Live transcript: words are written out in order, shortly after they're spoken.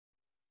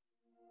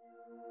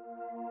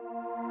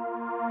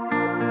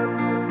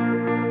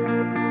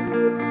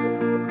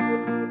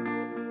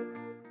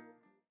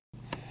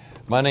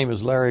My name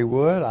is Larry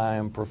Wood. I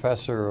am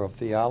professor of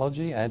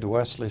theology and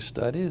Wesley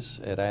studies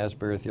at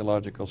Asbury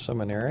Theological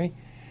Seminary,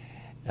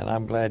 and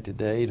I'm glad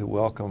today to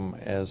welcome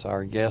as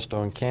our guest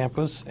on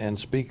campus and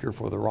speaker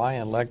for the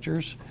Ryan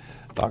Lectures,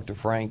 Dr.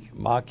 Frank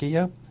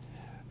Macchia,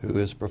 who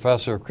is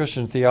professor of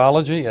Christian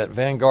theology at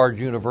Vanguard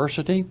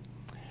University.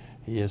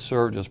 He has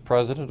served as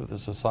president of the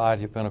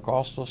Society of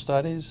Pentecostal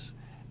Studies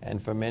and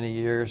for many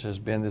years has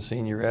been the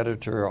senior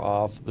editor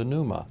of the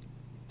Pneuma.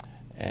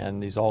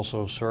 And he's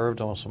also served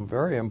on some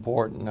very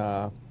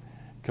important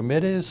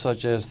committees,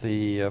 such as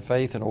the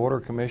Faith and Order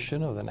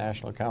Commission of the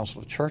National Council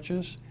of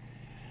Churches.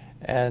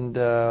 And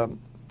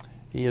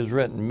he has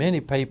written many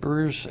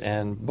papers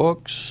and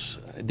books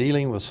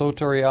dealing with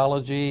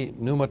soteriology,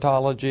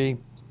 pneumatology,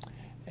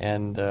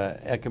 and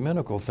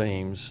ecumenical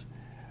themes.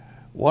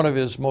 One of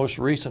his most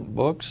recent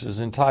books is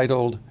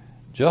entitled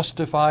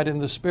Justified in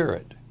the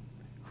Spirit,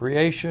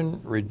 Creation,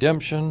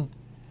 Redemption,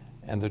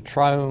 and the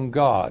Triune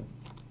God.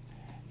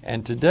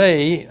 And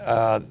today,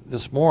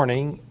 this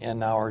morning,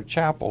 in our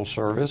chapel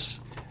service,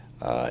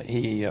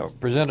 he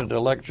presented a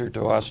lecture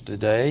to us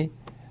today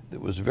that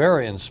was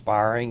very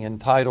inspiring,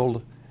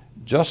 entitled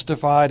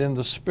Justified in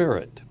the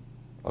Spirit,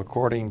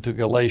 according to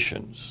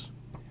Galatians.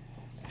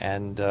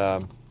 And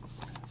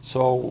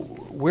so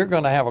we're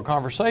going to have a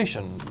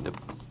conversation that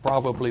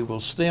probably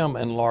will stem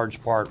in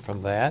large part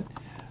from that.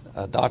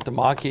 Dr.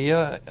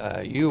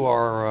 Macchia, you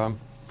are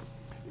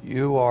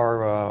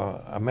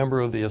a member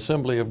of the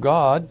Assembly of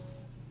God,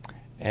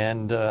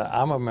 and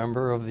I'm a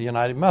member of the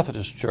United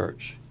Methodist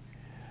Church.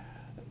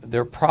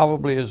 There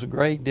probably is a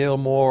great deal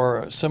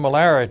more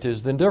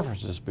similarities than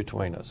differences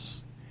between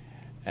us.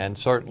 And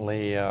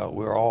certainly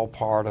we're all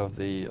part of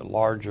the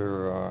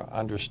larger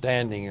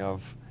understanding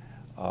of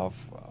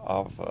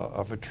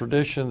a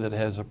tradition that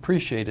has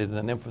appreciated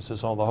an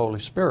emphasis on the Holy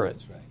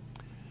Spirit.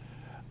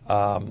 That's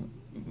right.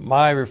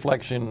 My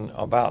reflection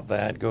about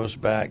that goes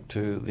back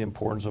to the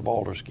importance of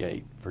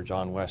Aldersgate for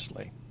John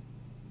Wesley.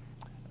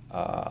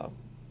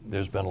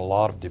 There's been a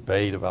lot of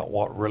debate about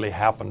what really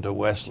happened to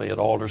Wesley at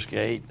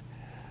Aldersgate.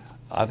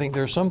 I think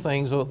there's some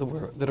things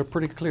that are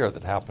pretty clear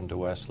that happened to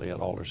Wesley at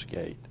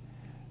Aldersgate.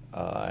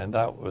 And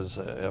that was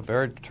a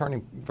very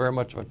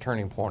much of a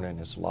turning point in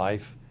his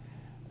life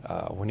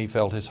when he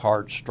felt his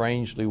heart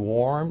strangely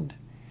warmed.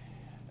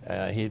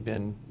 He had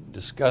been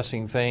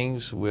discussing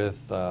things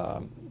with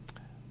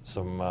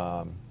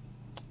some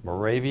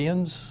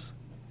Moravians,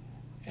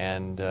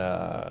 and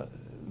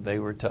they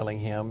were telling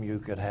him you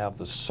could have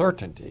the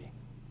certainty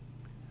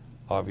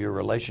of your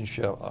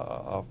relationship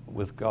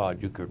with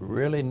God. You could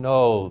really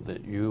know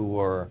that you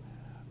were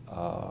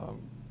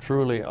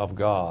truly of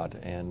God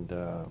and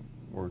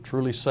were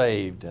truly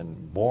saved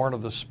and born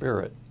of the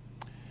Spirit.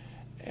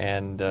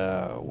 And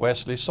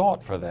Wesley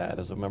sought for that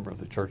as a member of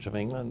the Church of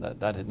England.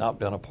 That had not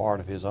been a part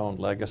of his own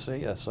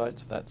legacy as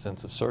such, that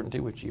sense of certainty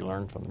which he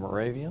learned from the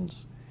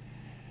Moravians.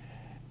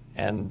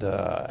 And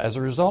as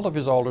a result of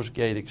his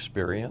Aldersgate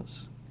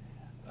experience,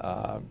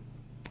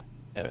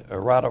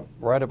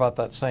 right about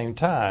that same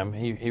time,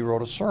 he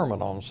wrote a sermon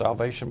on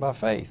salvation by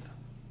faith,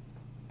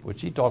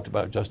 which he talked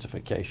about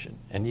justification.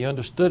 And he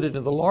understood it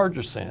in the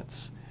larger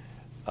sense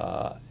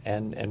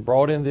and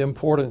brought in the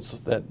importance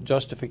that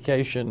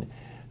justification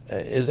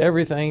is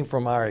everything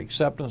from our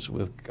acceptance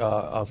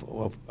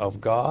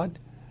of God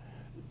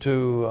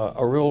to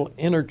a real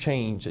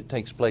interchange that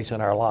takes place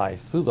in our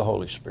life through the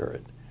Holy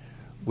Spirit,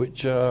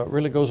 which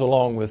really goes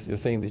along with the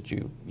thing that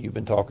you've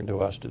been talking to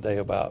us today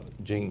about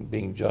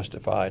being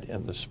justified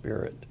in the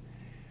Spirit.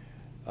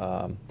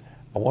 I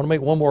want to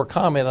make one more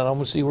comment, and I'm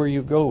going to see where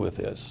you go with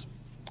this.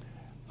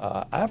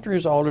 After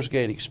his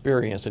Aldersgate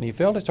experience, and he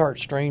felt his heart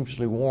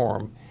strangely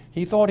warm,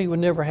 he thought he would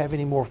never have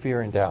any more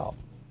fear and doubt.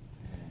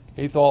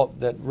 He thought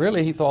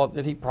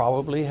that he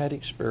probably had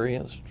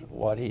experienced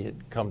what he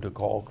had come to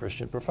call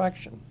Christian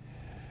perfection.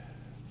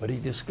 But he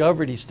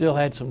discovered he still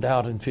had some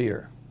doubt and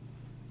fear.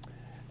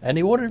 And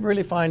he wanted to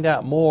really find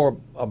out more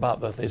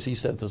about, as he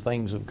said, the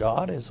things of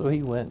God. And so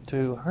he went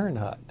to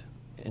Herrnhut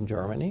in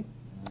Germany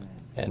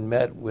and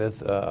met with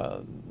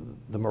the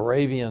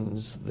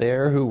Moravians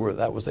there,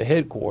 that was the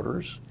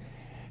headquarters.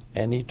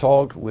 And he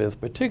talked with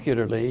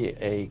particularly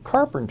a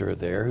carpenter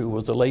there who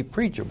was a lay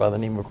preacher by the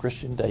name of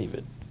Christian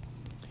David,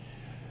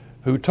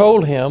 who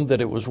told him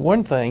that it was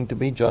one thing to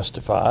be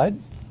justified,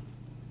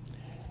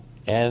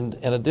 and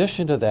in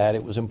addition to that,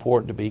 it was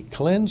important to be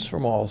cleansed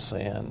from all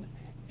sin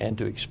and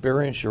to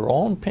experience your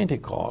own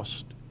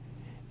Pentecost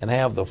and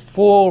have the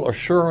full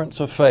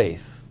assurance of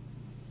faith.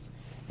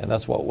 And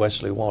that's what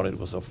Wesley wanted,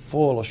 was a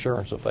full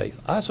assurance of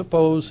faith. I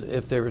suppose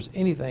if there is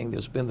anything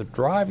that's been the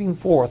driving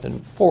force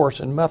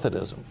in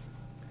Methodism,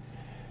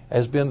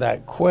 has been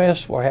that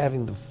quest for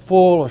having the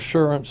full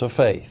assurance of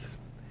faith.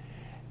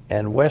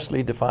 And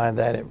Wesley defined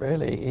that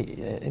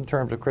really in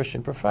terms of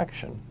Christian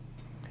perfection.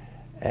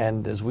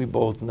 And as we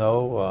both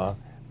know,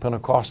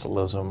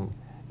 Pentecostalism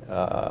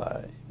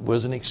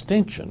was an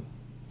extension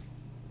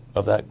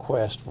of that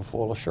quest for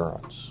full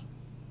assurance.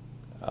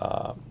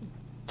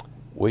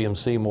 William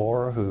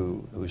Seymour,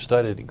 who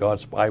studied at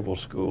God's Bible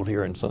School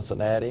here in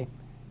Cincinnati,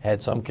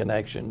 had some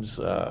connections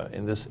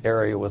in this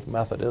area with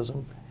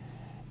Methodism,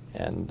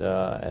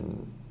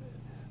 and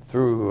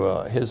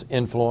through his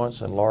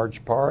influence in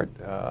large part,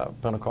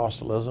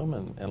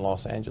 Pentecostalism in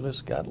Los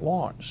Angeles got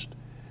launched.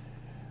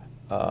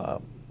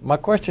 My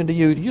question to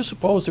you, do you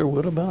suppose there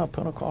would have been a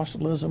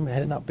Pentecostalism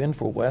had it not been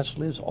for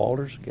Wesley's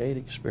Aldersgate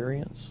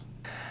experience?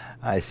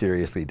 I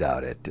seriously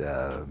doubt it.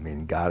 I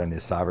mean, God in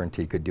His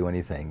sovereignty could do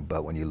anything,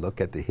 but when you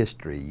look at the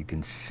history, you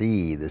can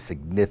see the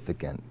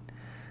significant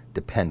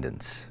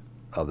dependence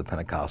of the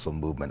Pentecostal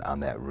movement on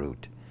that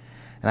route.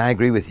 And I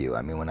agree with you.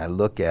 I mean, when I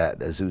look at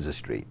Azusa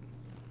Street,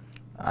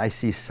 I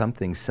see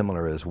something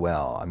similar as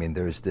well. I mean,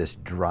 there's this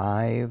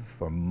drive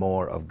for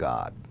more of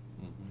God,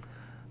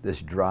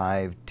 this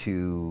drive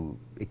to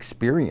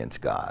experience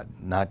God,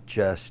 not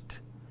just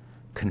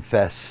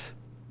confess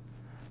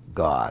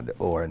God,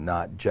 or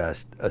not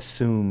just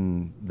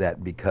assume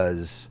that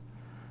because,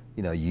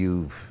 you know,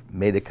 you've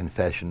made a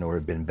confession or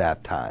have been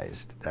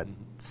baptized, that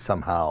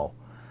somehow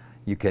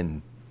you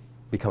can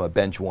become a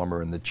bench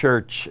warmer in the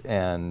church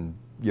and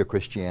your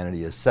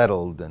Christianity is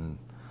settled and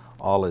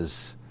all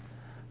is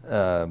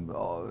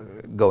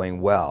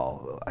going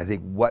well. I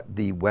think what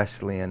the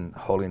Wesleyan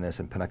holiness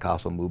and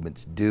Pentecostal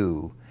movements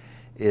do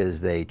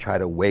is they try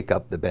to wake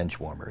up the bench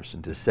warmers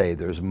and to say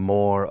there's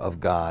more of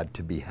God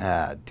to be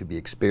had, to be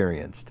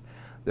experienced.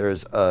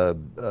 There's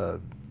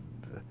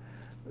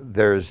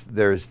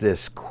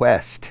this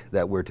quest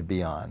that we're to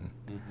be on.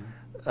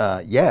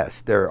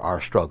 Yes, there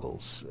are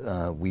struggles.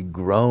 We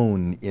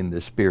groan in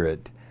the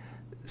Spirit,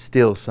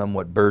 still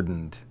somewhat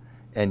burdened,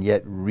 and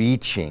yet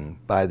reaching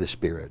by the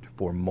Spirit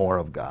for more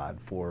of God,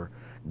 for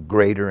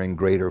greater and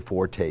greater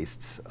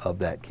foretastes of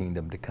that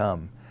kingdom to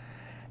come.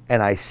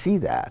 And I see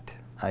that.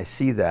 I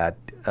see that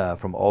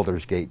from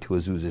Aldersgate to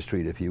Azusa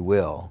Street, if you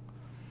will.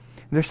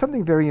 And there's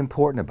something very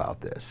important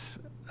about this.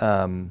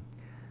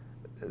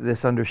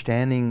 This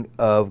understanding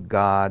of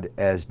God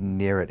as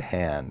near at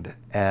hand,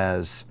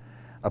 as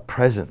a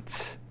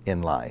presence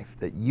in life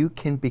that you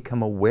can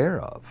become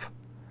aware of,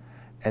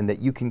 and that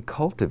you can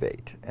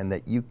cultivate, and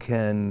that you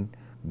can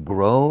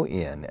grow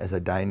in as a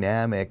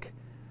dynamic,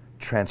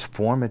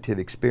 transformative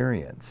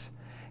experience.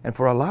 And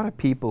for a lot of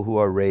people who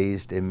are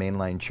raised in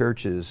mainline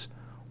churches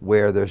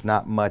where there's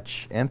not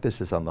much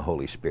emphasis on the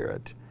Holy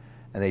Spirit,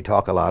 and they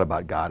talk a lot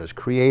about God as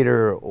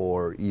creator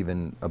or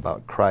even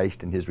about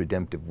Christ and His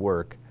redemptive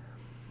work,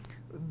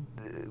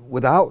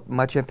 without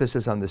much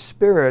emphasis on the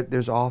Spirit,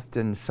 there's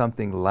often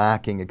something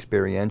lacking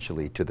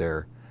experientially to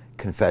their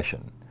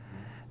confession.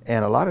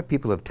 And a lot of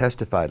people have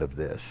testified of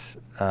this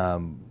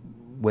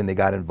when they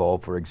got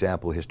involved, for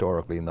example,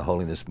 historically in the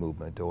holiness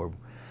movement, or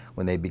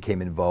when they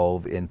became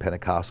involved in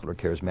Pentecostal or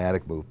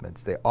charismatic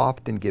movements. They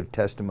often give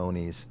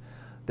testimonies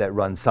that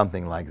run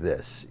something like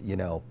this. You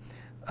know,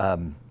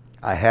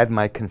 I had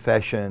my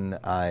confession,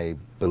 I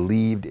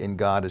believed in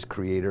God as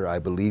creator, I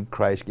believed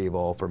Christ gave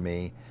all for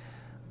me,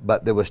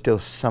 but there was still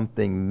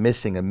something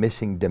missing, a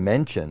missing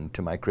dimension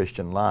to my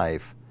Christian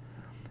life.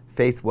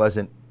 Faith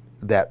wasn't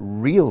that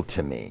real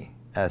to me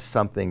as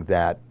something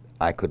that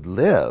I could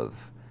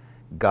live,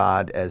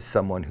 God as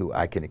someone who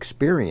I can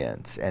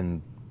experience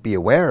and be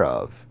aware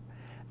of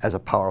as a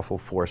powerful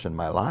force in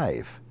my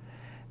life.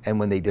 And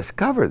when they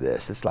discover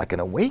this, it's like an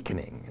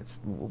awakening.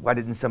 It's, why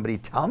didn't somebody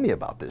tell me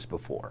about this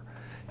before?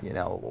 You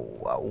know,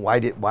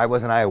 why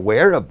wasn't I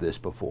aware of this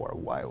before?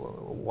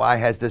 Why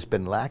has this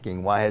been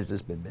lacking? Why has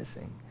this been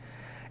missing?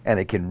 And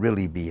it can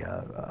really be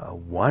a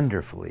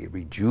wonderfully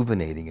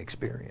rejuvenating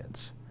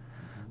experience.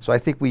 So I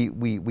think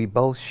we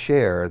both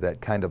share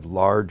that kind of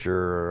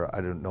larger, I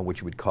don't know what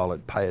you would call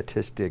it,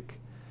 pietistic,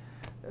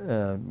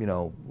 you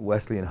know,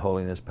 Wesleyan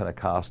holiness,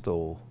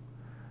 Pentecostal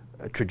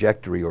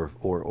trajectory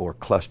or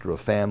cluster of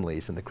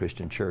families in the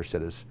Christian church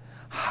that has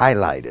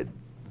highlighted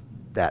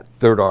that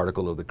third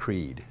article of the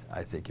creed,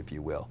 I think, if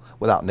you will,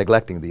 without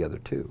neglecting the other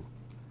two.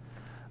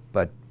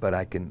 But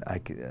it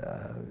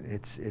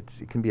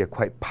can be a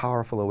quite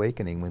powerful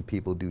awakening when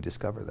people do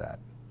discover that.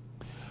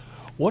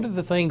 One of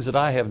the things that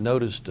I have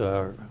noticed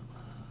from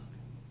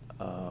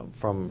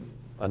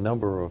a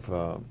number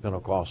of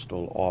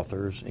Pentecostal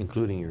authors,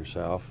 including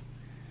yourself,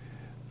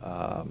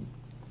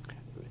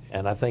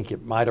 and I think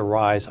it might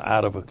arise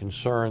out of a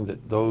concern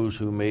that those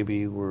who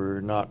maybe were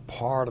not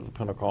part of the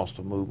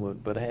Pentecostal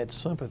movement but had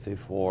sympathy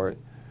for it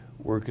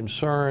were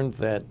concerned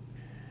that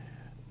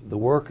the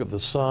work of the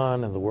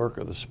Son and the work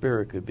of the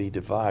Spirit could be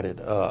divided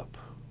up.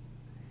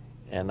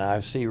 And I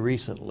see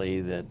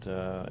recently that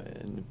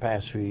in the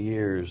past few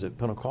years that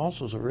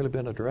Pentecostals have really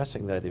been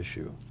addressing that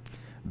issue.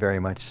 Very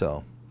much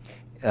so.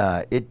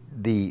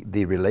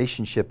 The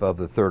relationship of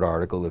the third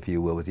article, if you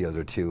will, with the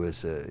other two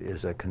is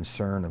a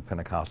concern of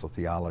Pentecostal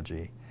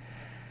theology.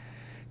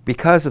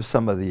 Because of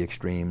some of the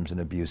extremes and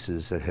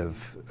abuses that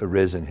have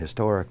arisen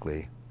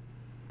historically.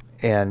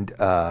 And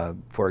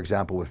for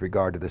example, with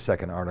regard to the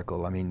second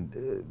article, I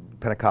mean,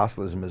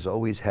 Pentecostalism has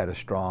always had a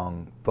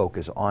strong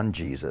focus on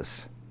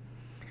Jesus,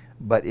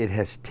 but it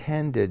has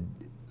tended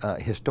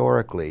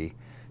historically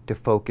to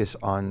focus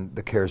on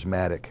the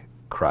charismatic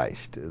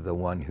Christ, the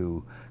one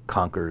who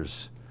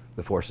conquers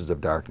the forces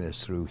of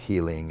darkness through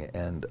healing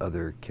and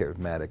other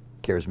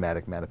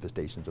charismatic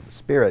manifestations of the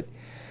Spirit,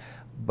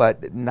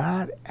 but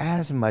not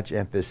as much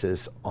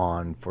emphasis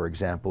on, for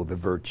example, the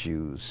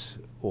virtues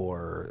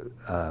or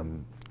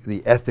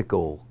the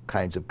ethical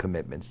kinds of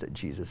commitments that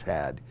Jesus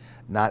had,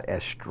 not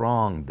as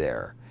strong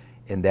there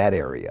in that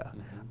area,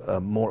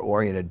 more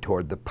oriented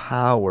toward the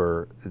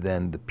power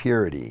than the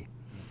purity.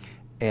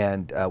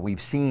 And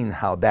we've seen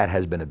how that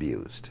has been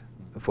abused.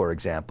 For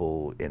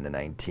example, in the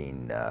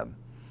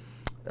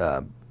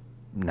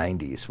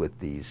 1990s with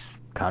these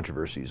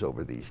controversies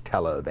over these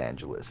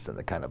televangelists and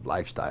the kind of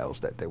lifestyles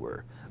that they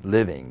were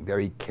living,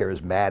 very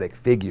charismatic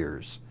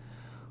figures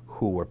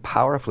who were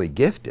powerfully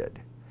gifted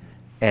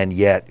and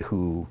yet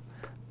who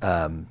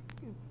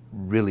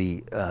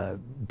really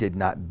did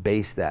not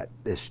base that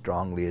as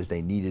strongly as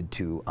they needed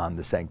to on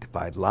the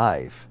sanctified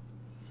life.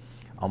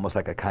 Almost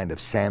like a kind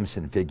of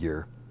Samson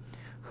figure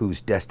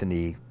whose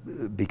destiny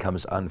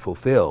becomes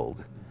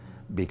unfulfilled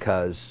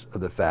because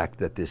of the fact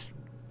that this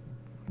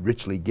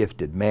richly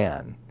gifted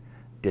man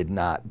did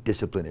not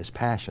discipline his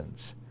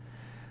passions.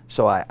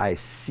 So I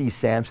see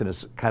Samson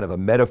as kind of a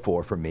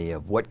metaphor for me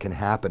of what can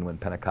happen when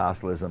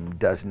Pentecostalism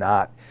does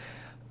not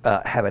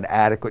have an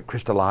adequate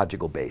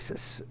Christological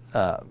basis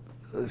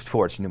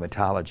for its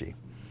pneumatology.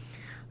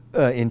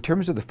 In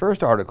terms of the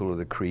first article of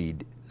the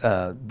Creed,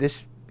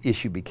 this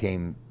issue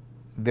became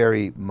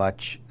very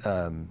much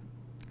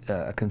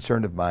a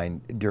concern of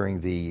mine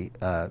during the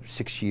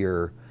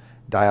 6-year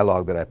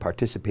dialogue that I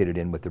participated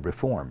in with the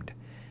Reformed.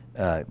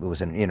 It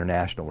was an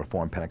international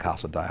Reformed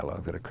Pentecostal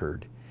dialogue that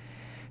occurred.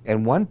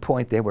 And one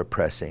point they were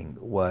pressing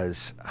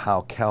was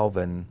how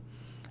Calvin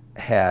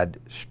had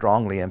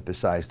strongly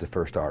emphasized the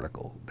first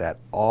article, that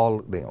all,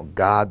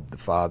 God the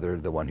Father,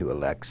 the one who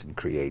elects and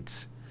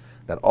creates,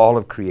 that all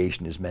of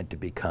creation is meant to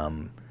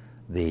become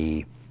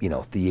the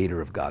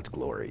theater of God's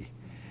glory.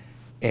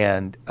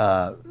 And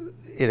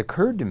it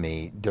occurred to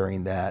me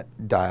during that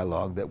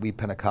dialogue that we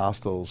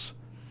Pentecostals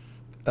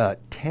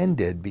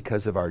tended,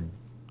 because of our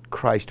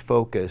Christ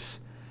focus,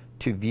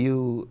 to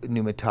view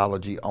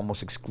pneumatology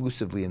almost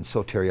exclusively in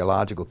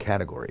soteriological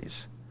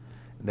categories,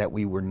 that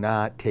we were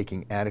not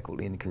taking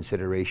adequately into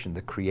consideration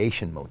the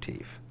creation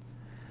motif.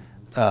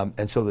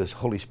 And so this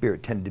Holy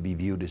Spirit tended to be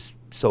viewed as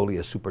solely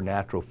a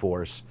supernatural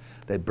force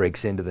that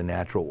breaks into the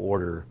natural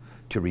order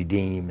to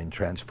redeem and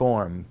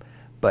transform,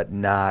 but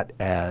not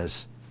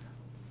as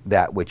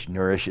that which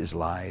nourishes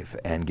life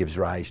and gives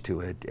rise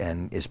to it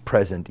and is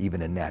present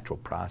even in natural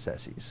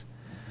processes.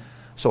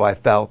 So I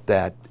felt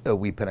that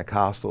we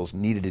Pentecostals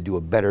needed to do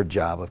a better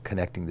job of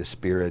connecting the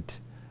Spirit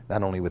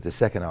not only with the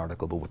second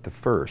article but with the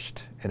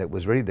first. And it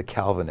was really the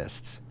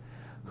Calvinists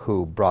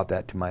who brought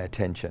that to my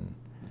attention.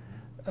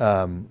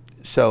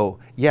 So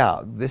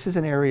yeah, this is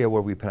an area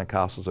where we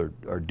Pentecostals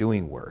are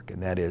doing work,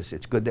 and that is,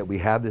 it's good that we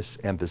have this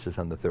emphasis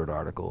on the third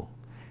article.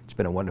 It's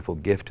been a wonderful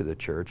gift to the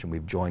church, and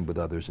we've joined with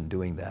others in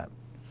doing that,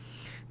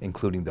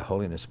 including the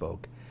holiness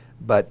folk.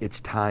 But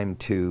it's time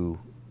to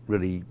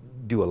really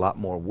do a lot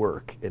more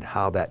work in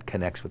how that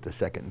connects with the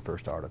second and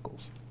first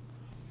articles.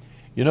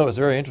 You know, it's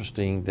very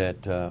interesting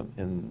that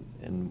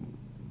in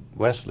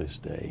Wesley's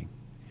day,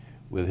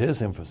 with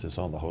his emphasis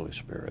on the Holy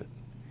Spirit,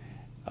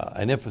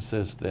 an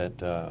emphasis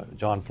that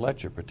John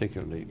Fletcher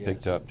particularly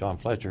picked up, John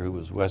Fletcher, who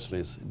was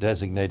Wesley's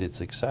designated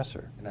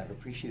successor. And I've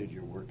appreciated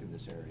your work in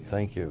this area.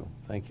 Thank you,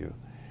 thank you.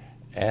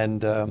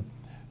 And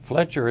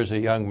Fletcher is a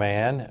young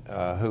man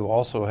who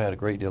also had a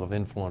great deal of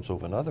influence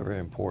over another very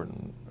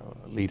important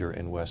leader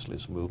in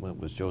Wesley's movement,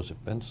 was Joseph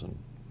Benson.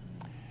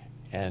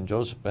 And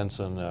Joseph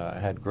Benson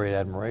had great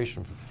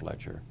admiration for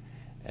Fletcher.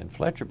 And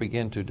Fletcher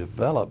began to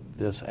develop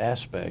this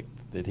aspect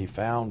that he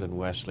found in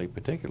Wesley,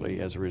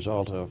 particularly as a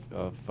result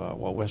of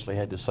what Wesley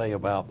had to say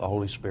about the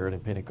Holy Spirit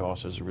and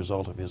Pentecost as a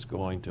result of his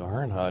going to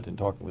Herrnhut and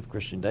talking with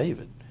Christian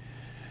David.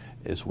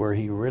 Is where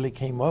he really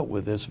came up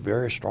with this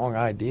very strong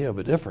idea of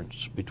a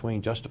difference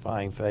between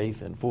justifying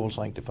faith and full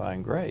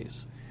sanctifying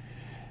grace.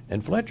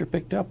 And Fletcher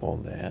picked up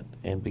on that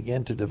and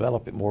began to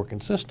develop it more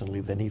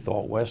consistently than he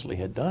thought Wesley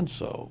had done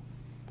so.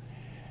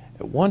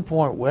 At one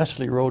point,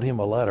 Wesley wrote him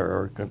a letter,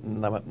 or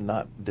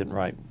didn't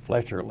write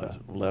Fletcher a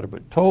letter,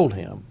 but told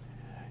him,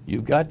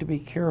 you've got to be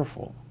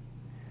careful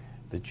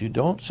that you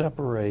don't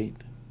separate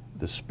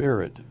the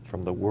Spirit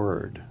from the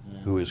Word,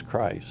 who is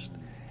Christ.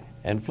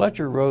 And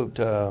Fletcher wrote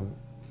a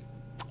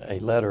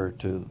letter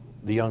to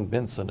the young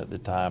Benson at the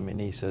time,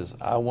 and he says,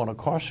 I want to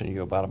caution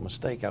you about a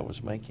mistake I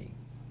was making.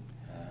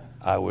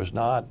 I was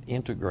not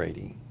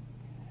integrating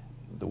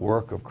the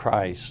work of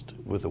Christ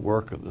with the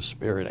work of the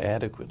Spirit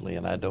adequately,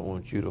 and I don't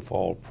want you to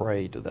fall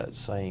prey to that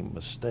same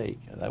mistake.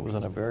 And that was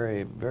in a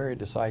very, very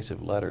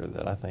decisive letter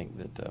that I think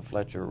that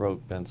Fletcher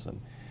wrote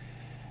Benson.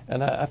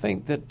 And I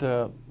think that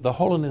the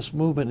holiness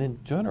movement in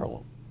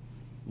general,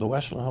 the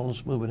Wesleyan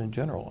holiness movement in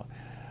general,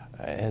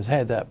 has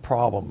had that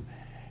problem.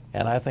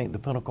 And I think the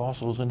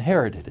Pentecostals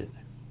inherited it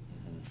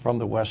from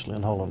the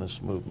Wesleyan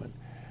holiness movement.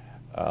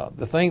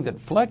 The thing that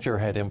Fletcher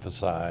had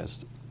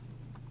emphasized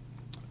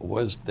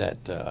was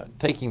that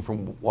taking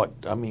from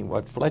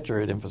what Fletcher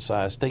had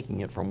emphasized,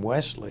 taking it from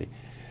Wesley,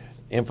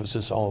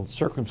 emphasis on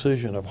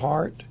circumcision of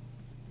heart.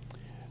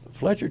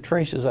 Fletcher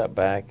traces that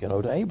back,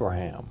 to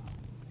Abraham.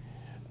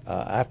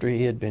 After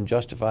he had been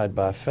justified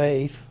by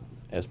faith,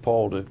 as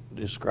Paul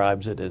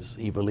describes it, as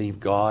he believed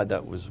God,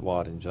 that was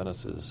what, in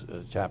Genesis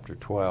chapter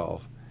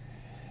 12.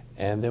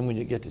 And then when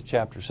you get to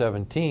chapter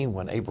 17,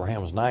 when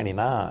Abraham was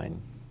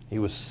 99, he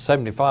was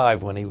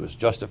 75 when he was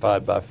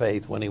justified by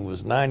faith. When he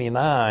was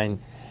 99,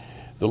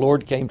 the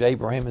Lord came to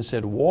Abraham and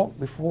said, "Walk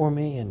before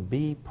me and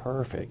be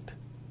perfect."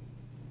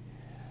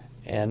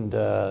 And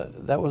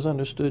that was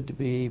understood to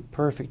be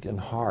perfect in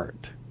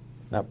heart,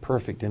 not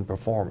perfect in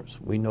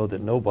performance. We know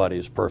that nobody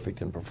is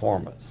perfect in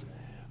performance,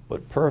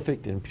 but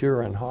perfect and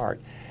pure in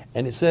heart.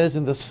 And it says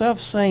in the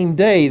self-same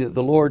day that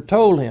the Lord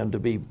told him to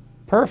be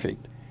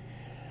perfect,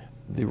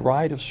 the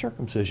rite of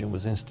circumcision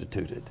was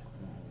instituted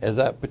as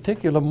that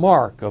particular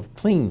mark of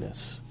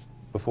cleanness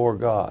before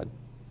God.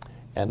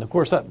 And of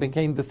course that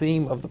became the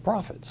theme of the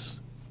prophets,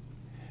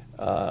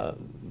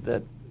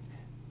 that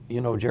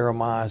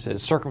Jeremiah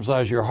says,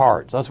 circumcise your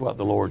hearts. That's what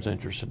the Lord's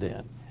interested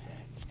in.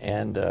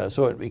 And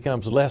so it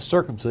becomes less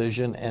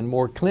circumcision and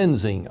more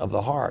cleansing of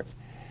the heart.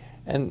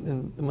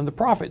 And when the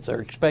prophets are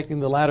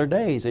expecting the latter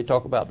days, they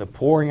talk about the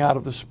pouring out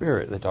of the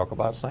Spirit. They talk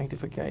about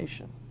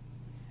sanctification.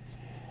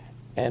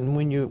 And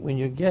when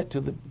you get to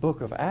the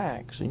book of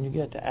Acts, and you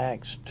get to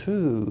Acts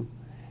 2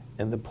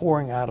 and the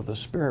pouring out of the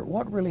Spirit,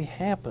 what really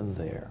happened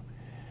there?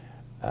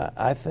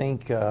 I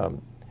think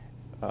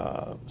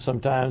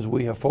sometimes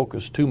we have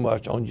focused too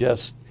much on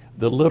just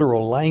the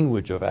literal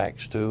language of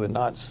Acts 2 and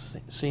not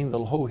seen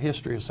the whole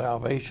history of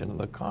salvation and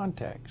the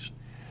context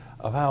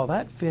of how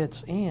that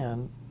fits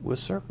in with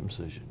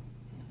circumcision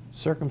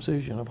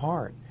of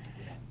heart.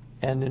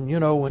 And then,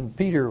 when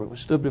Peter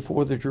stood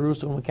before the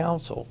Jerusalem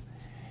council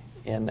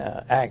in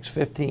Acts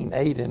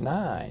 15:8 and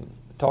 9,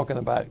 talking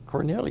about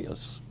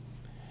Cornelius,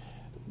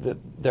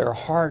 that their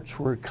hearts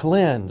were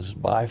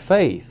cleansed by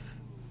faith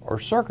or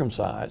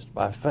circumcised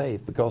by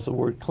faith, because the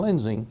word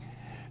cleansing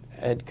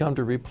had come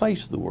to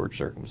replace the word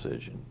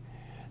circumcision.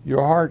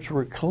 Your hearts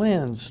were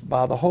cleansed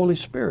by the Holy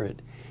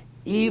Spirit,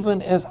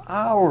 even as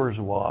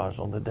ours was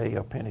on the day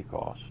of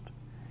Pentecost.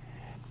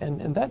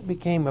 And that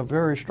became a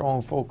very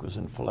strong focus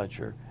in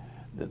Fletcher.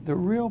 The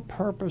real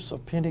purpose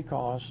of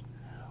Pentecost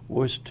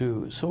was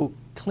to so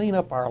clean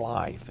up our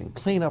life and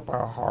clean up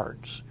our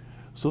hearts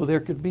so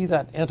there could be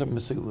that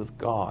intimacy with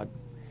God.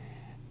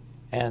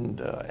 And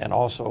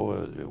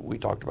also, we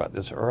talked about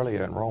this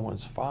earlier in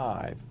Romans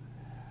 5,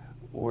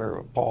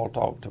 where Paul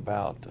talked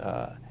about,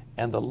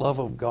 and the love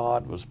of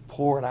God was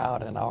poured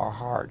out in our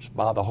hearts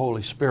by the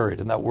Holy Spirit.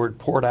 And that word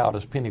poured out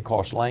is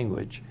Pentecost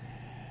language.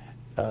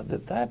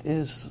 That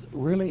is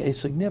really a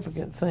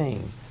significant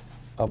thing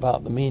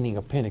about the meaning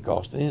of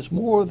Pentecost. And it's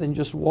more than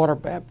just water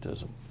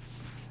baptism.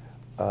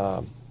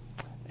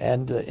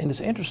 And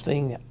it's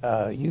interesting,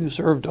 you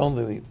served on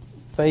the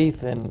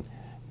Faith and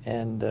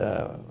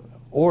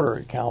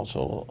Order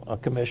Council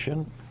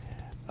Commission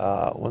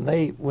when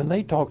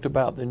they talked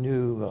about the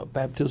new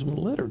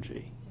baptismal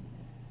liturgy.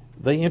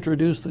 They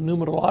introduced the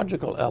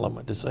pneumatological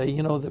element to say,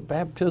 that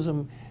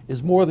baptism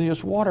is more than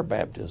just water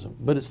baptism,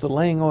 but it's the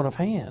laying on of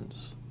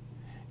hands.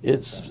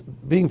 It's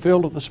being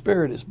filled with the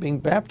Spirit. It's being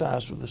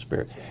baptized with the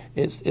Spirit.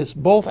 It's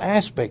both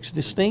aspects,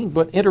 distinct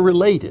but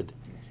interrelated,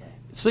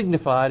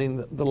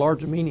 signifying the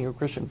larger meaning of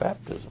Christian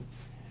baptism.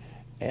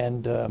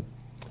 And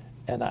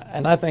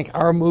I think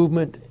our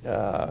movement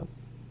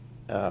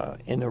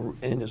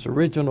in its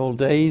original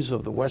days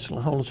of the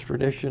Wesleyan Holiness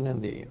tradition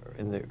in the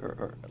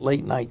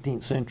late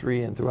 19th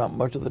century and throughout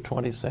much of the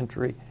 20th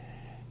century,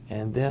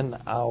 and then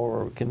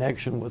our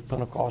connection with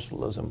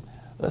Pentecostalism,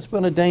 that's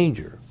been a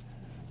danger,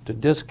 to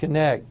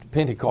disconnect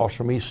Pentecost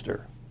from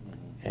Easter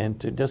and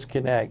to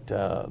disconnect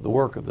the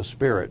work of the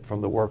Spirit from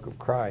the work of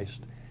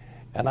Christ.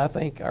 And I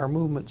think our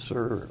movements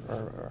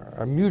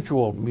our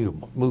mutual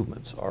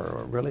movements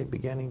are really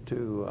beginning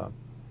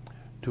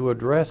to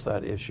address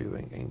that issue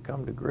and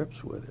come to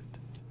grips with it.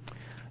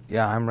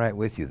 Yeah, I'm right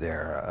with you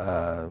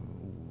there.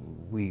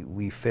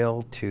 We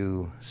fail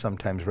to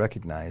sometimes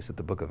recognize that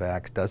the book of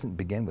Acts doesn't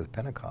begin with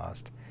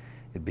Pentecost.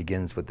 It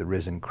begins with the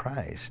risen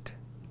Christ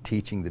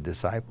teaching the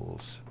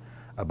disciples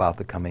about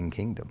the coming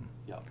kingdom.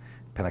 Yep.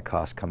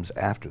 Pentecost comes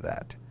after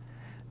that.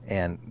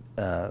 And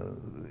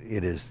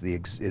it is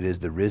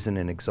the risen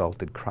and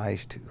exalted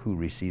Christ who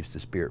receives the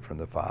Spirit from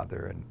the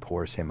Father and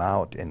pours him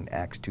out in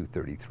Acts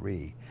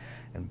 2:33,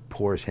 and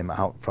pours him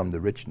out from the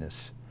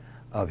richness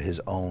of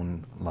his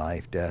own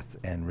life, death,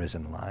 and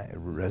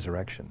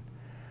resurrection.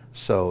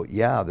 So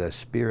yeah, the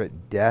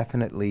Spirit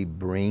definitely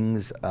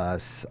brings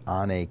us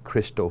on a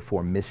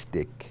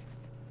Christoformistic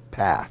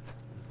path.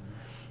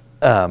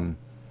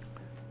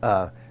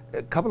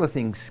 A couple of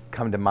things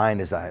come to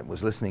mind as I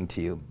was listening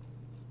to you.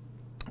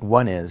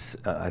 One is,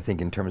 I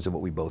think in terms of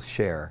what we both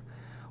share,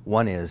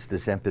 one is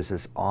this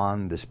emphasis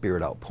on the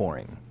Spirit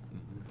outpouring,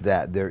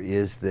 that there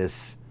is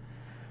this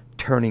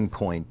turning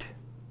point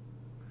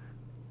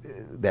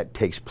that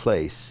takes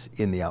place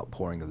in the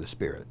outpouring of the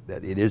Spirit,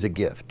 that it is a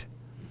gift.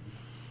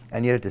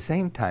 And yet at the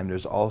same time,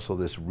 there's also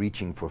this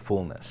reaching for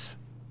fullness,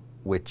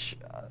 which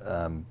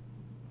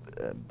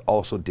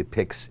also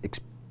depicts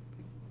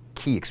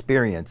key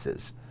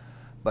experiences,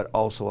 but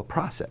also a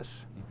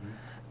process.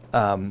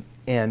 I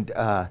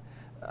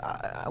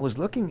was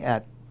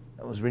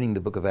reading the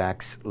book of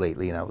Acts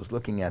lately, and I was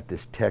looking at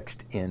this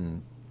text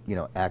in,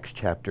 Acts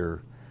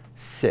chapter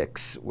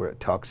 6, where it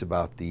talks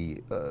about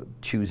the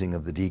choosing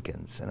of the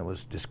deacons, and it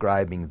was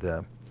describing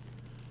the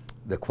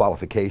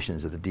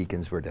qualifications that the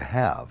deacons were to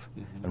have.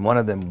 And one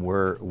of them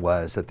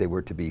was that they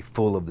were to be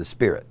full of the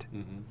Spirit.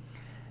 And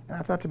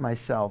I thought to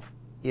myself,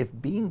 if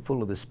being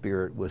full of the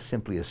Spirit was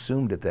simply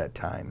assumed at that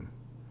time,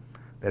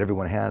 that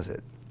everyone has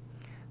it,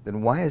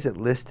 then why is it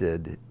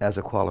listed as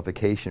a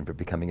qualification for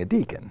becoming a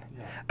deacon?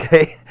 Yeah.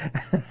 Okay?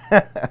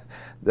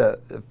 The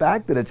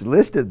fact that it's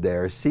listed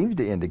there seems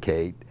to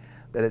indicate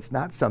that it's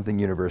not something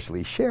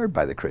universally shared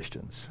by the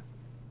Christians.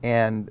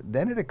 And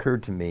then it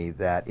occurred to me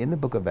that in the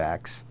book of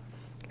Acts,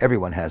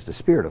 everyone has the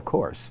Spirit, of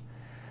course.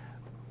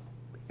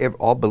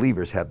 All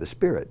believers have the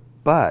Spirit.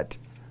 But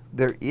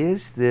there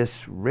is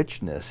this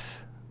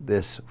richness,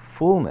 this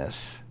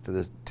fullness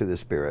to the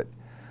Spirit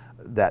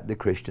that the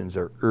Christians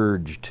are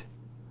urged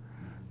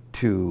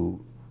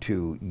to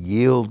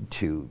yield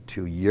to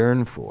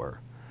yearn for,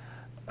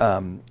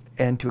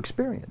 and to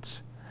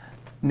experience.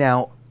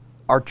 Now,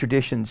 our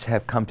traditions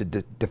have come to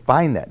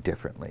define that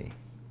differently,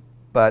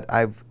 but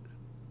I've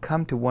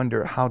come to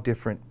wonder, how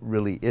different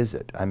really is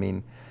it? I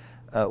mean,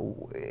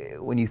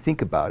 when you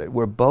think about it,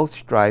 we're both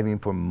striving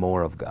for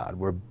more of God.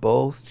 We're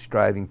both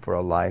striving for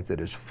a life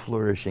that is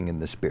flourishing in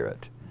the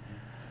Spirit,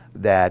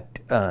 that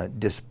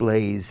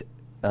displays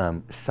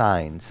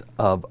signs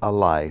of a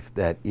life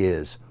that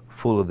is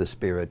full of the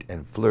Spirit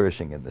and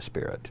flourishing in the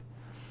Spirit.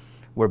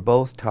 We're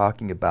both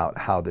talking about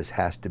how this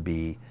has to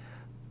be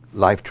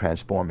life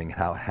transforming,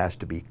 how it has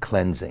to be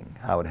cleansing,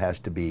 how it has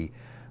to be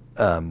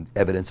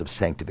evidence of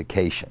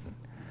sanctification.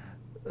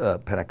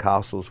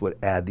 Pentecostals would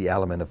add the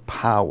element of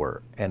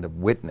power and of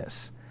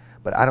witness,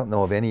 but I don't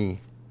know of any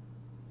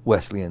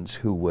Wesleyans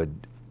who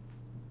would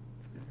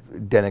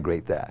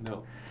denigrate that.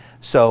 No.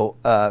 So,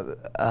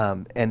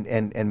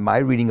 and my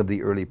reading of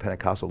the early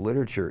Pentecostal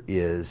literature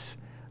is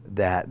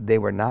that they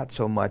were not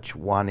so much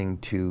wanting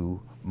to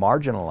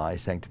marginalize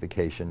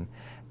sanctification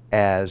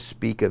as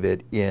speak of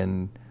it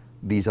in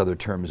these other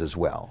terms as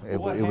well. It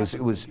was.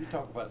 You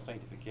talk about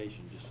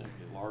sanctification just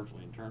simply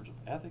largely in terms of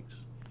ethics.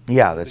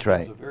 Yeah, that's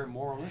right. It's very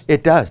moralistic.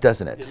 It does,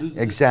 doesn't it? It loses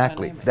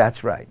exactly. its dynamic.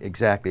 That's right.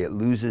 Exactly. It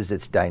loses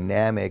its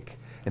dynamic.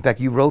 In fact,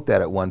 you wrote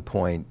that at one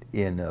point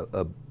in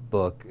a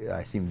book.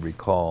 I seem to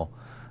recall.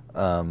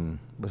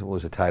 What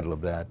was the title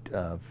of that?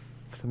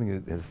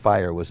 Something.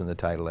 Fire was in the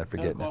title. I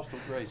forget now. Pentecostal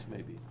grace,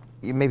 maybe.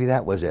 Maybe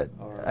that was it.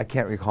 Right. I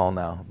can't recall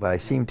now, but I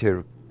seem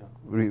to.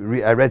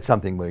 I read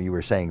something where you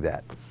were saying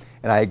that,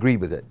 and I agreed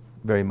with it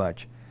very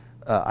much.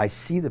 I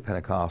see the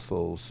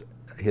Pentecostals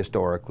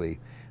historically,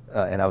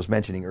 and I was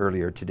mentioning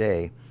earlier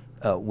today,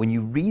 when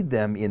you read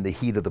them in the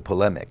heat of the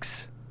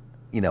polemics,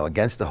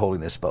 against the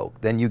holiness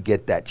folk, then you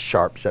get that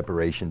sharp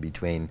separation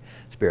between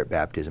Spirit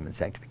baptism and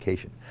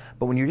sanctification.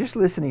 But when you're just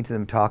listening to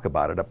them talk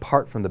about it,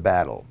 apart from the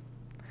battle,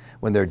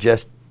 when they're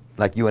just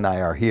like you and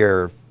I are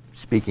here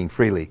speaking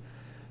freely,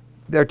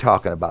 they're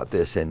talking about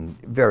this in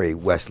very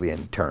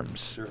Wesleyan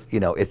terms. Sure.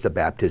 It's a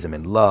baptism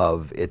in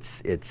love. And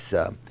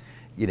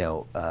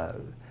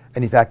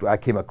in fact, I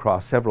came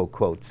across several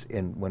quotes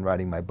when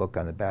writing my book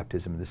on the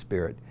baptism of the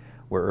Spirit,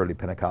 where early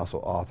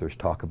Pentecostal authors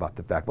talk about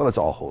the fact, well, it's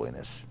all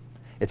holiness.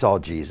 It's all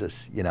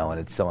Jesus, and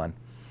it's so on.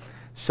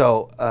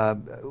 So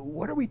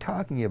what are we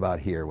talking about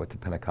here with the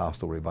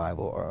Pentecostal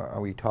revival? Are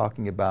we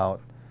talking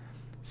about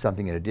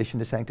something in addition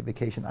to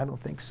sanctification? I don't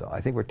think so.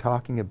 I think we're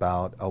talking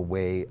about a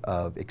way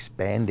of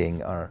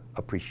expanding our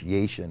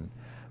appreciation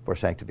for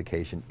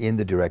sanctification in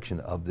the direction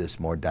of this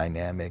more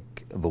dynamic,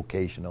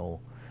 vocational,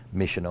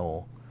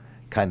 missional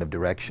kind of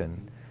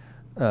direction,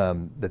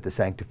 that the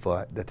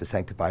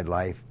sanctified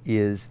life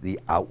is the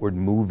outward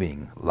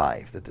moving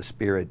life, that the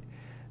Spirit,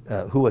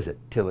 who was it?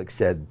 Tillich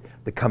said,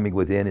 the coming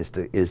within is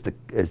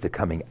the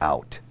coming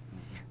out.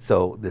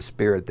 So the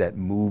Spirit that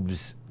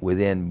moves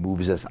within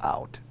moves us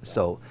out.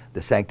 So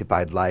the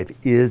sanctified life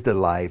is the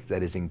life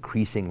that is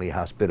increasingly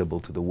hospitable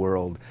to the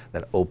world,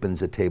 that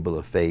opens a table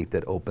of faith,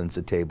 that opens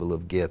a table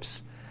of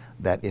gifts,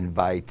 that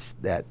invites,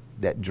 that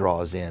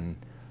draws in.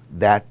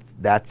 That's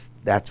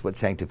what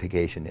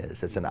sanctification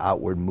is. It's an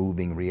outward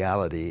moving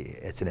reality.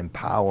 It's an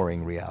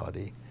empowering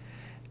reality.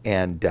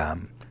 And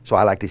so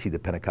I like to see the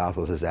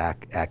Pentecostals as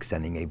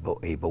accenting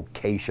a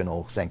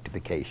vocational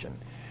sanctification.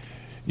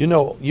 You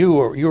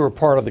were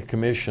part of the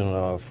commission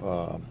of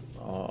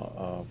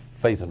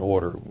Faith and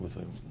Order with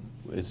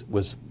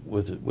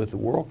the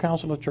World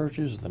Council of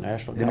Churches, the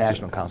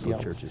National Council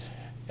of Churches,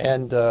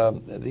 and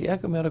the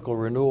ecumenical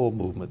renewal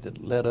movement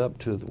that led up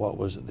to the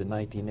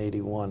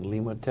 1981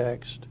 Lima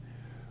text,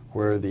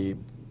 where the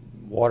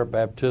water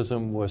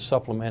baptism was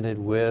supplemented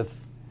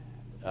with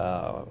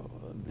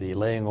the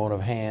laying on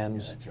of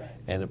hands. Yeah, that's right.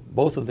 And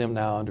both of them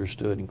now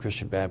understood in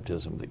Christian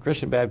baptism. The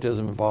Christian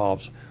baptism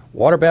involves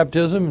water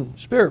baptism and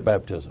Spirit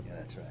baptism. Yeah,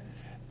 that's right.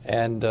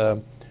 And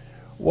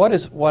what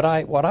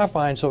I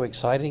find so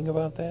exciting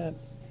about that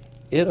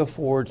it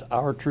affords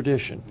our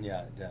tradition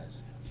Yeah, it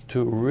does.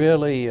 to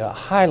really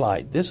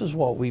highlight, this is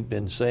what we've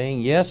been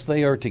saying. Yes,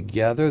 they are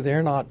together.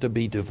 They're not to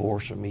be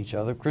divorced from each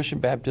other. Christian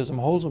baptism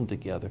holds them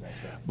together. Right.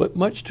 But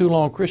much too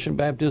long, Christian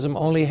baptism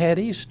only had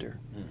Easter.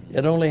 Mm-hmm.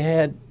 It only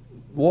had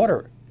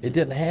water. It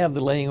didn't have the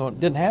laying on,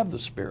 didn't have the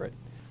Spirit.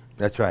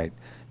 That's right.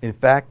 In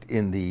fact,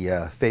 in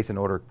the Faith and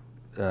Order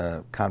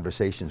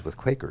conversations with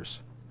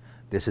Quakers,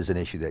 this is an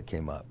issue that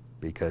came up,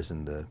 because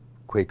in the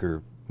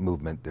Quaker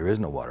movement there is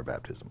no water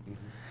baptism. Mm-hmm.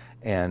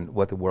 And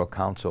what the World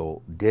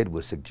Council did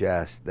was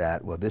suggest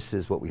that, well, this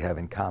is what we have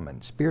in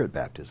common, Spirit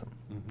baptism.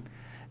 Mm-hmm.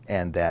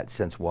 And that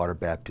since water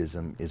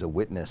baptism is a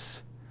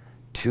witness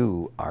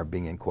to our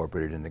being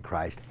incorporated into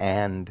Christ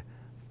and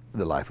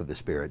the life of the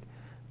Spirit,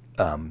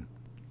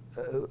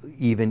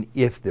 even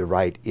if the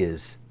rite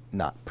is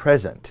not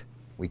present,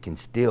 we can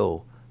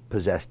still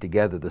possess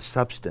together the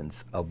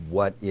substance of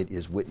what it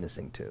is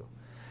witnessing to.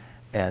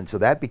 And so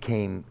that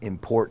became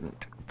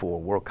important for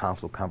World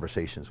Council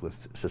conversations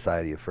with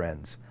Society of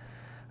Friends.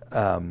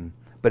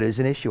 But as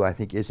an issue, I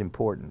think is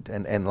important.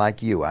 And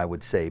like you, I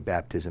would say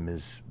baptism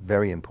is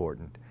very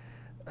important.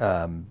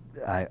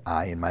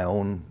 I, in my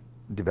own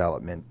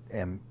development,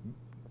 am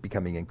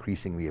becoming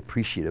increasingly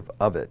appreciative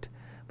of it.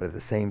 But at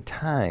the same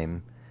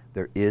time,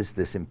 there is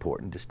this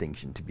important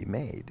distinction to be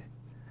made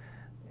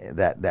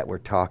that we're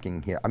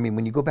talking here. I mean,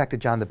 when you go back to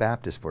John the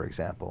Baptist, for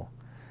example,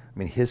 I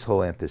mean, his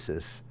whole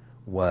emphasis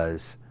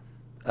was,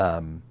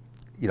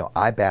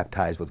 I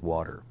baptize with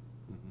water,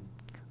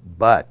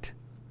 but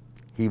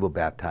he will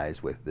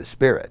baptize with the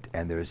Spirit.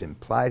 And there is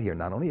implied here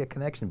not only a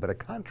connection, but a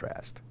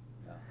contrast.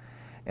 Yeah.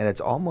 And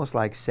it's almost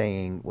like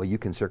saying, well, you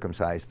can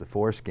circumcise the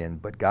foreskin,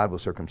 but God will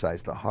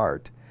circumcise the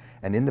heart.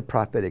 And in the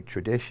prophetic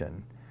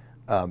tradition,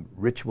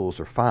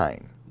 rituals are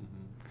fine,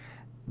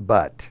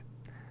 but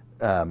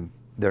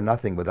they're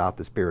nothing without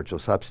the spiritual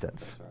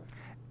substance. Right.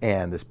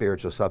 And the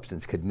spiritual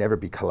substance could never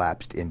be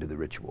collapsed into the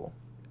ritual,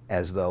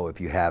 as though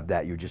if you have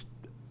that, you're just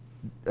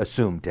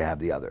assumed to have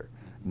the other.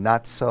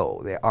 Not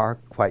so. They are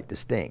quite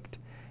distinct.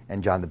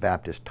 And John the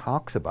Baptist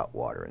talks about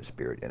water and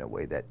Spirit in a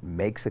way that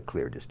makes a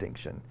clear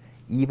distinction,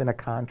 even a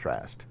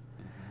contrast.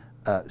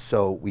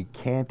 So we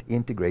can't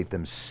integrate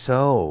them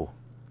so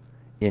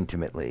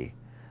intimately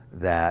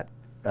that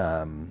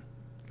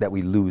that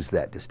we lose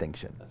that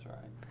distinction. That's right. That's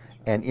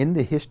right. And in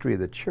the history of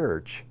the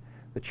church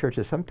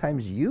has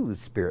sometimes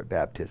used Spirit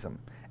baptism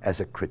as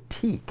a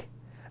critique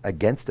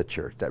against the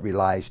church that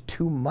relies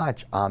too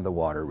much on the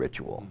water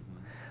ritual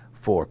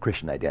for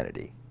Christian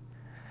identity.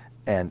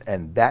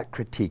 And that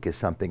critique is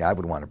something I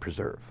would want to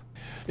preserve.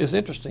 It's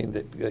interesting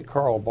that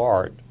Karl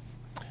Barth,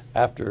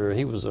 after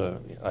he was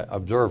an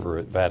observer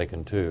at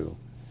Vatican II,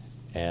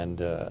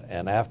 and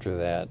after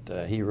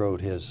that he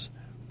wrote his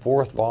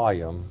 4th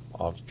volume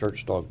of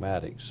Church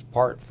Dogmatics,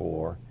 Part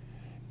 4,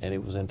 and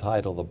it was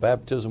entitled The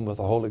Baptism with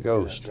the Holy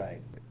Ghost. That's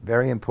right.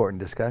 Very important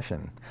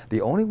discussion.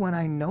 The only one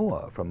I know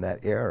of from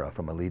that era,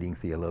 from a leading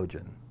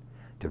theologian,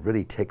 to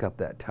really take up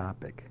that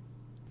topic.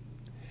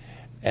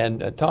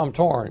 And Tom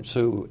Torrance,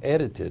 who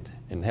edited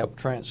and helped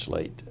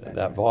translate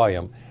that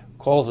volume,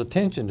 calls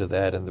attention to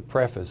that in the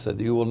preface, that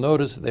you will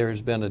notice that there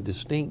has been a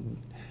distinct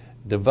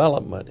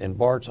development in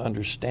Barth's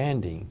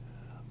understanding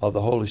of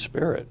the Holy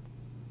Spirit.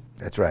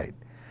 That's right.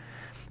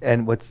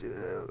 And what's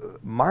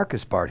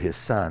Marcus Barth, his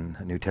son,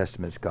 a New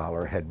Testament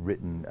scholar, had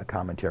written a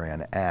commentary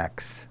on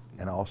Acts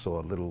and also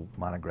a little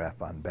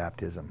monograph on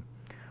baptism,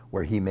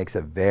 where he makes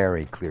a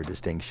very clear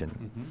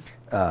distinction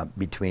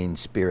between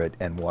Spirit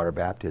and water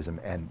baptism.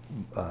 And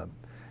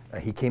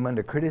he came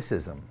under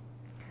criticism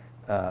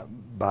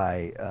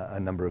by a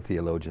number of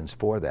theologians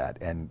for that,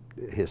 and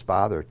his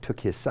father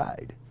took his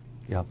side.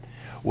 Yeah.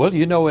 Well,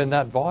 in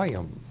that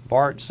volume,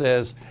 Barth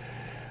says,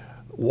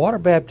 water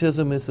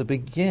baptism is the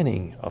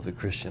beginning of the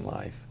Christian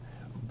life.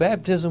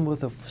 Baptism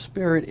with the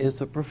Spirit is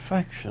the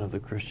perfection of the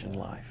Christian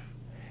life.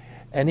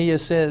 And he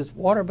says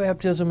water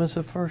baptism is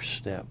the first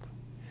step.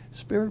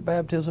 Spirit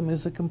baptism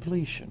is the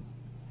completion.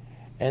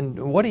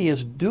 And what he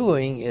is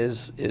doing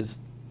is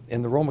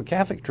in the Roman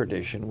Catholic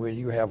tradition, where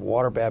you have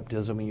water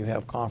baptism and you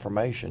have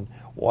confirmation,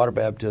 water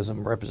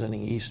baptism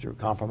representing Easter,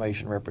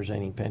 confirmation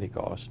representing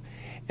Pentecost,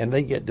 and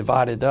they get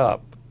divided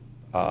up.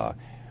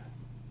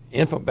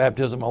 Infant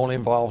baptism only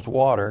involves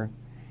water,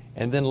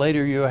 and then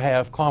later you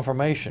have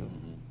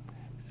confirmation.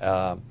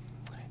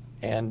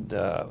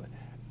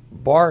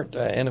 Barth,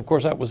 and of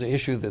course that was the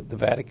issue that the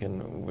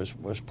Vatican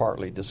was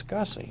partly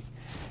discussing.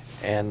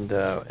 And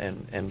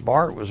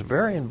Barth was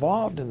very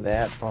involved in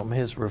that from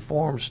his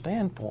Reformed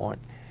standpoint,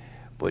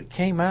 but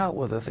came out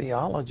with a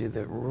theology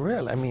that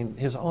really,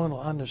 his own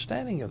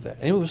understanding of that.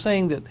 And he was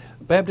saying that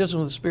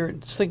baptism with the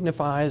Spirit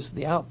signifies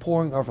the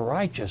outpouring of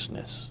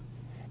righteousness.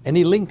 And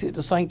he linked it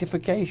to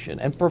sanctification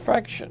and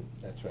perfection.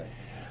 That's right.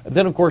 And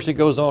then, of course, he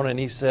goes on and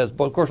he says,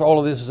 but of course all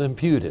of this is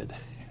imputed.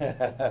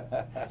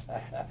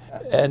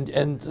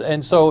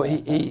 and so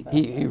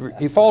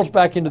he falls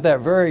back into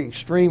that very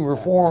extreme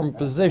Reformed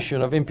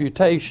position of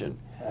imputation.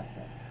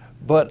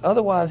 But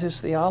otherwise, his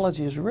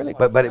theology is really.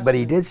 But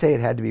he did say it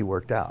had to be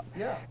worked out.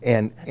 Yeah.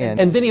 And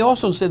then he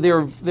also said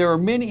there are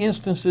many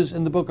instances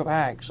in the book of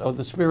Acts of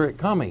the Spirit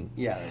coming.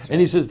 Yeah. That's right.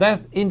 And he says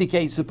that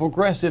indicates the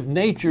progressive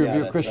nature of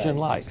your Christian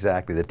life.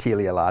 Exactly, the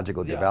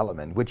teleological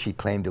development, which he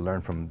claimed to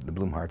learn from the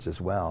Blumhardts as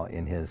well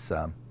in his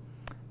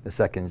the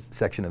second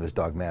section of his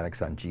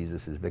dogmatics on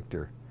Jesus as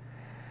victor.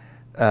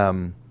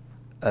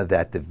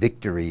 That the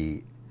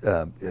victory.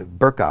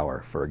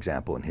 Berkouwer, for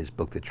example, in his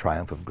book, The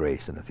Triumph of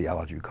Grace and the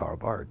Theology of Karl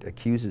Barth,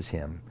 accuses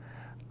him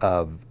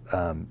of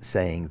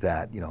saying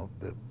that, you know,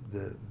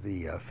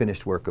 the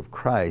finished work of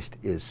Christ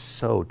is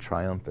so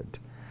triumphant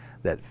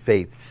that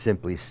faith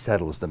simply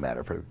settles the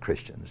matter for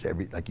Christians.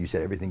 Like you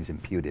said, everything's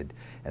imputed,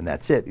 and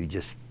that's it. You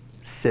just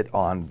sit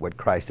on what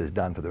Christ has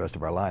done for the rest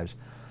of our lives.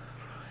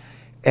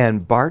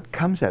 And Barth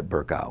comes at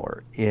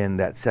Berkouwer in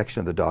that section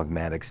of the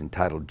dogmatics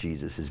entitled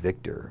Jesus is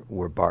Victor,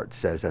 where Barth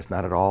says that's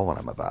not at all what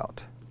I'm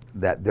about.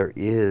 That there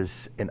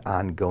is an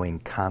ongoing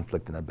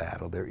conflict in a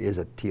battle. There is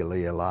a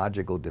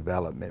teleological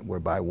development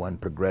whereby one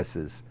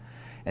progresses,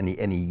 and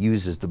he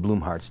uses the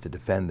Blumhardts to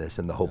defend this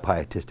and the whole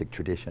pietistic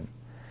tradition.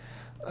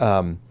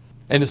 And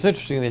it's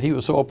interesting that he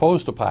was so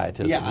opposed to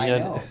pietism. Yeah, I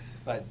know.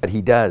 But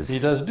he does. He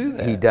does do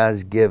that. He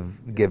does give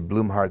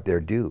Blumhardt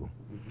their due.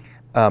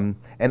 And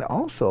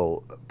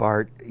also,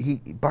 Barth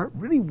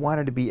really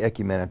wanted to be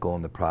ecumenical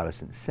in the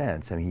Protestant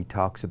sense. I mean, he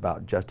talks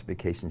about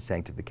justification,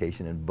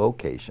 sanctification, and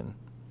vocation.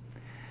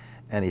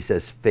 And he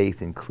says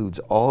faith includes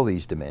all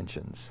these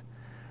dimensions.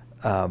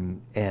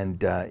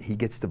 He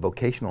gets the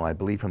vocational, I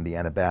believe, from the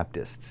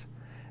Anabaptists.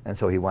 And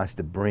so he wants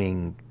to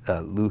bring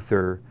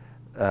Luther,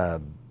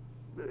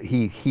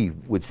 he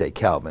would say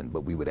Calvin,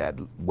 but we would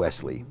add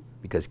Wesley,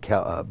 because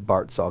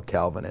Barth saw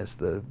Calvin as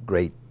the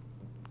great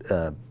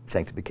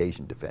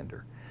sanctification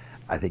defender.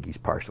 I think he's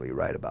partially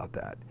right about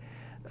that.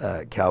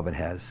 Calvin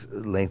has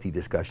lengthy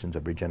discussions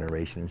of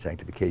regeneration and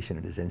sanctification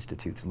in his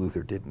Institutes.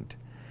 Luther didn't.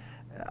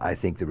 I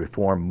think the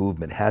Reform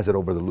movement has it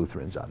over the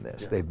Lutherans on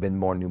this. Yes. They've been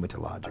more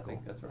pneumatological. I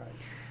think that's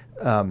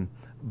right.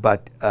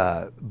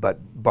 But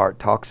Barth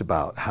talks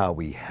about how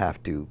we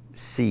have to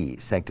see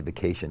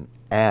sanctification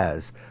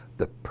as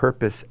the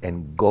purpose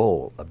and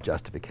goal of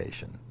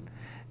justification,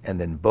 and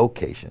then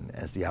vocation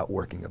as the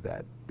outworking of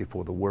that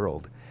before the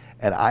world.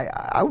 And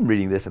I'm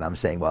reading this and I'm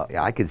saying, well,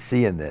 yeah, I could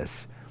see in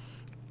this,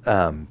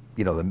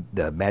 you know,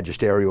 the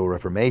magisterial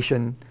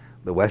Reformation,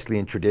 the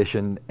Wesleyan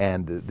tradition,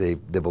 and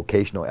the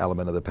vocational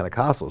element of the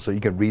Pentecostal. So you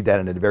can read that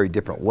in a very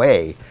different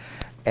way.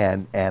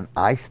 And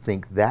I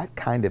think that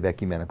kind of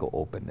ecumenical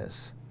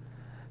openness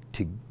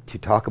to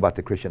talk about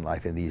the Christian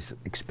life in these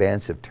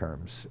expansive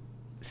terms,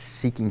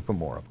 seeking for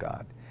more of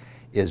God,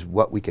 is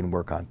what we can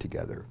work on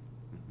together.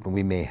 And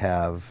we may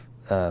have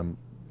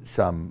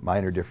some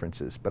minor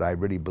differences, but I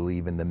really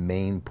believe in the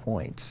main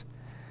points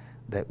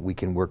that we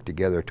can work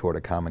together toward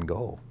a common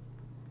goal.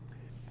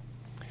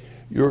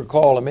 You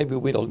recall, and maybe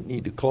we don't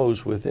need to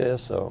close with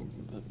this,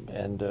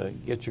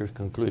 and get your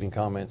concluding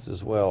comments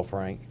as well,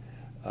 Frank.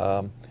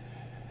 I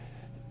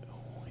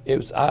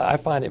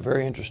find it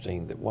very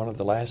interesting that one of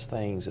the last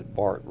things that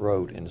Barth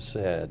wrote and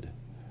said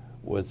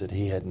was that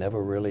he had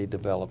never really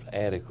developed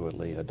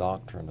adequately a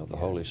doctrine of the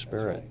Holy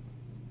Spirit.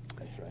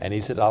 That's right. That's right. And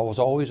he said, I was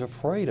always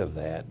afraid of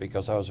that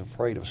because I was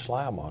afraid of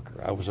Schleiermacher.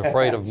 I was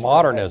afraid of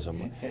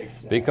modernism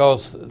Exactly.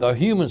 because the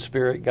human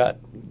spirit got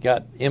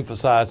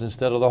emphasized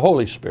instead of the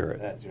Holy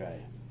Spirit. That's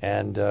right.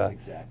 And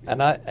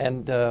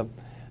Exactly.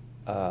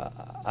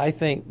 I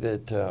think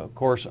that, of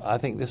course, I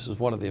think this is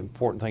one of the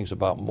important things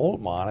about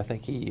Moltmann. I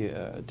think he,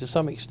 to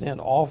some extent,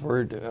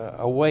 offered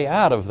a way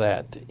out of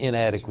that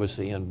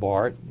inadequacy in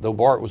Barth, though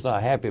Barth was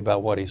not happy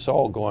about what he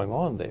saw going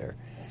on there.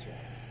 That's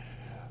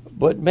right.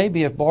 But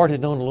maybe if Barth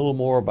had known a little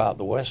more about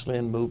the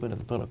Wesleyan movement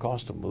and the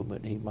Pentecostal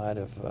movement, he might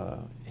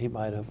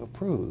have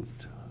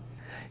approved.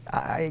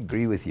 I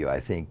agree with you.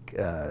 I think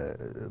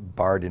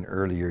Barth in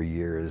earlier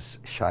years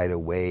shied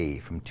away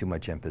from too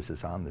much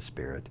emphasis on the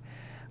Spirit,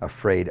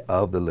 afraid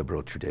of the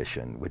liberal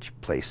tradition, which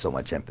placed so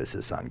much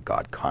emphasis on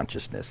God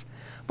consciousness,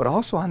 but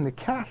also on the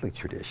Catholic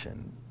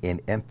tradition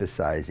in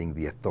emphasizing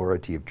the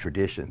authority of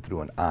tradition through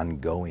an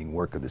ongoing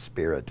work of the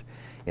Spirit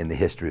in the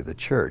history of the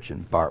Church.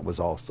 And Barth was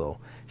also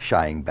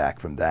shying back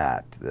from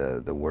that,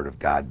 the Word of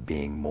God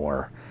being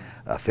more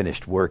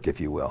finished work, if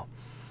you will.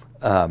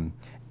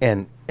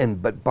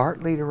 But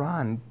Barth later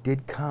on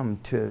did come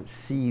to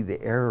see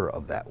the error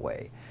of that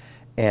way,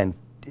 and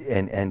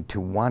to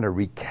want to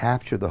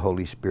recapture the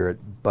Holy Spirit,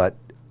 but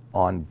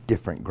on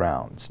different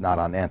grounds, not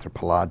on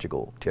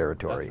anthropological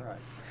territory. That's right.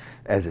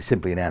 As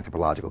simply an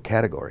anthropological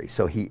category.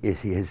 So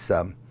his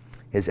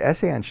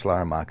essay on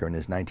Schleiermacher in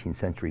his 19th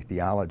century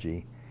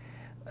theology,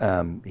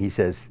 he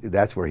says,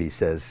 that's where he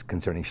says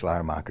concerning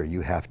Schleiermacher,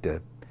 you have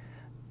to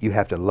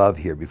love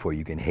here before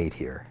you can hate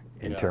here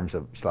in terms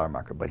of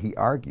Schleiermacher. But he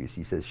argues,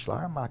 he says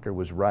Schleiermacher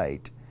was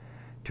right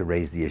to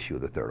raise the issue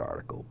of the third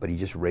article, but he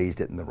just raised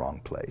it in the wrong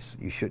place.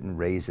 You shouldn't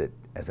raise it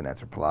as an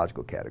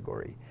anthropological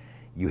category.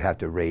 You have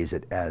to raise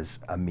it as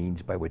a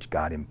means by which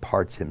God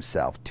imparts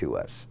himself to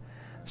us.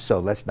 So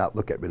let's not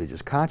look at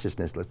religious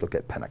consciousness, let's look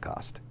at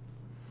Pentecost.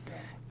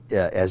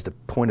 as the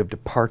point of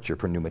departure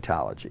for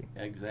pneumatology.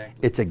 Exactly.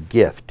 It's a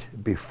gift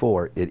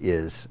before it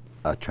is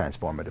a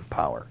transformative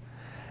power.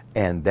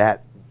 And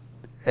that,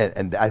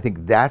 and I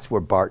think that's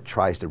where Barth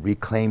tries to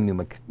reclaim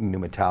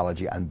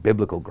pneumatology on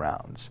biblical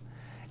grounds.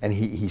 And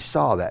he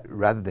saw that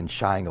rather than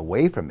shying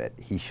away from it,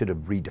 he should have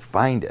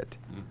redefined it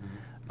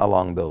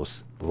along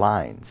those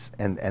lines.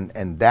 And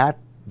that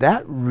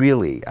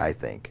really, I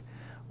think,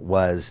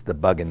 was the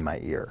bug in my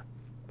ear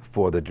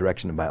for the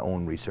direction of my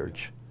own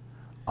research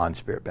on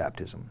spirit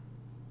baptism.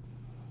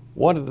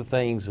 One of the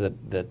things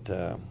that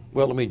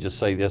well, let me just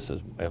say this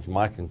as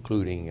my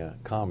concluding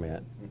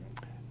comment.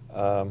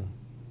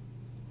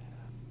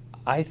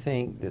 I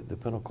think that the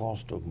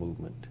Pentecostal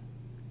movement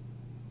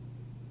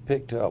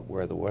picked up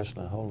where the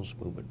Wesley and Holiness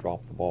movement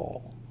dropped the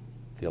ball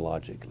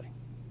theologically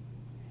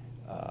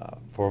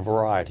for a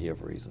variety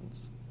of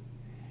reasons.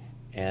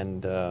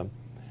 And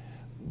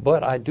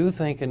but I do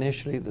think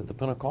initially that the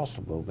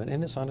Pentecostal movement,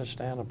 and it's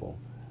understandable,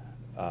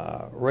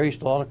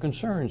 raised a lot of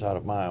concerns out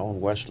of my own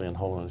Wesleyan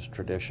holiness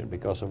tradition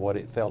because of what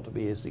it felt to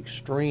be as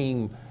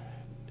extreme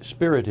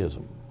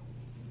spiritism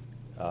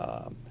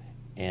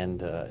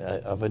and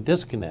of a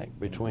disconnect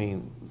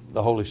between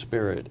the Holy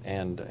Spirit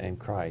and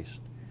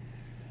Christ.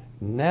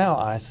 Now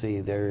I see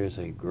there is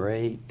a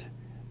great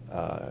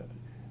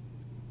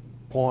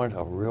point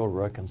of real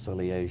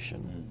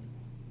reconciliation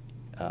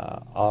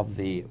of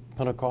the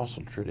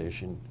Pentecostal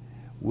tradition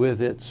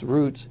with its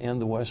roots in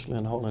the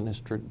Wesleyan holiness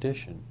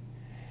tradition.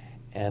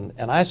 And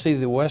I see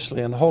the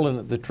Wesleyan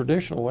holiness, the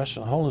traditional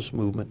Wesleyan holiness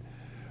movement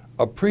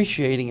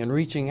appreciating and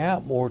reaching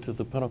out more to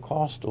the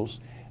Pentecostals,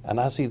 and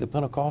I see the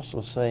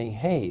Pentecostals saying,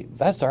 hey,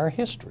 that's our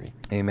history.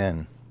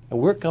 Amen. And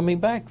we're coming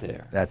back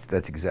there.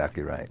 That's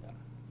exactly right.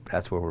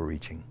 That's where we're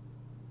reaching.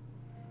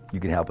 You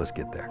can help us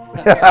get there.